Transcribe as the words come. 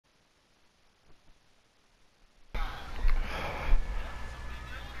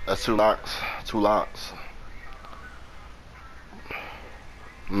That's two locks. Two locks.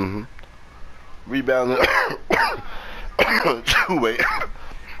 Mm-hmm. Rebounding. Two-way.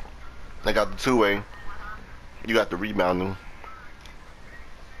 I got the two-way. You got the rebounding.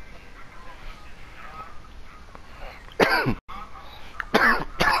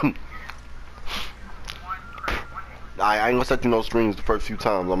 I ain't gonna set you no screens the first few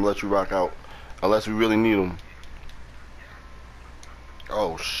times. I'm gonna let you rock out. Unless we really need them.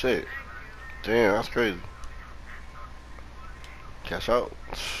 Oh, shit. Damn, that's crazy. Cash out.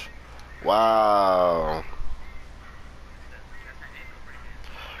 Wow.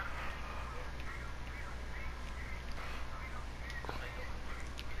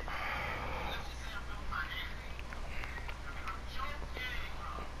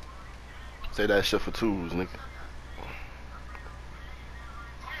 Say that shit for twos, nigga.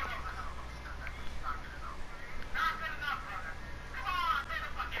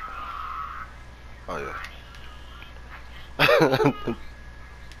 Oh, yeah.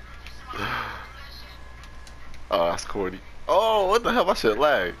 Oh, that's corny. Oh, what the hell? My shit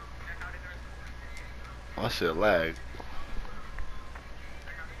lag. My shit lag.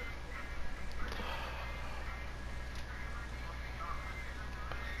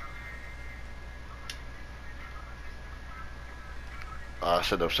 I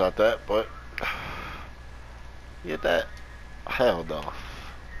should have shot that, but get that? Hell no.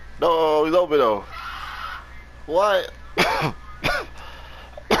 No, he's open though. What?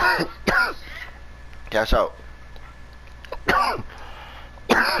 Cash out.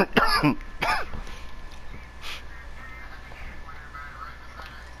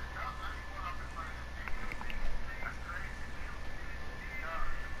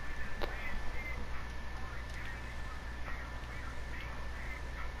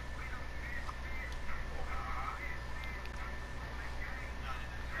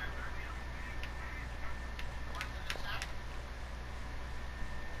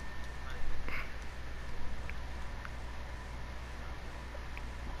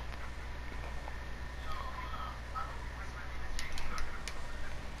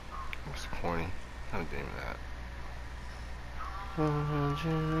 What's the point? I'm doing that.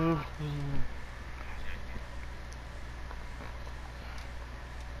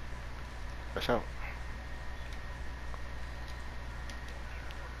 Cash out.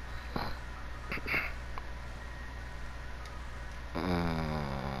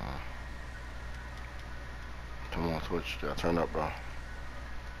 Come on, Twitch. Gotta turn up, bro.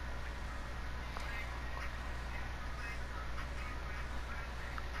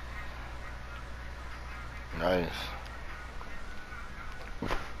 Nice.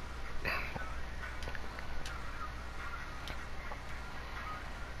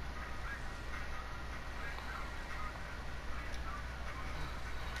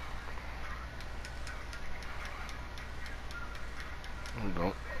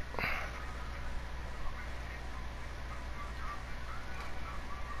 Don't.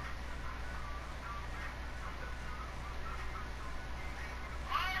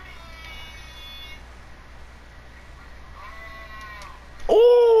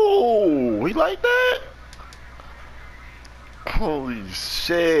 Oh, he like that? Holy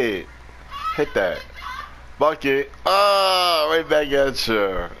shit. Hit that. Bucket. Ah, right back at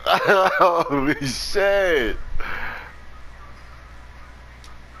you. Holy shit.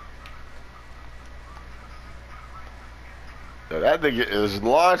 Yo, that nigga is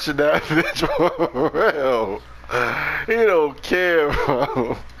launching that bitch for real. He don't care,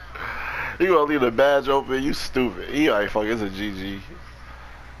 bro. You gonna leave the badge open? You stupid. He like, fuck, it's a GG.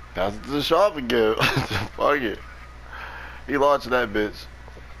 Pass it to the shop again. Fuck it. He launching that bitch.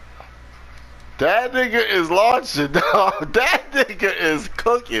 That nigga is launching, dog. That nigga is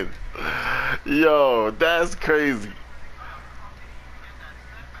cooking. Yo, that's crazy.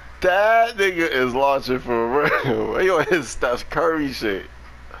 That nigga is launching for real. He on his Steph Curry shit.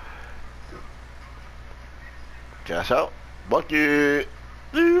 Cash out. Bucket.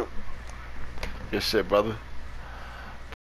 Good shit, brother.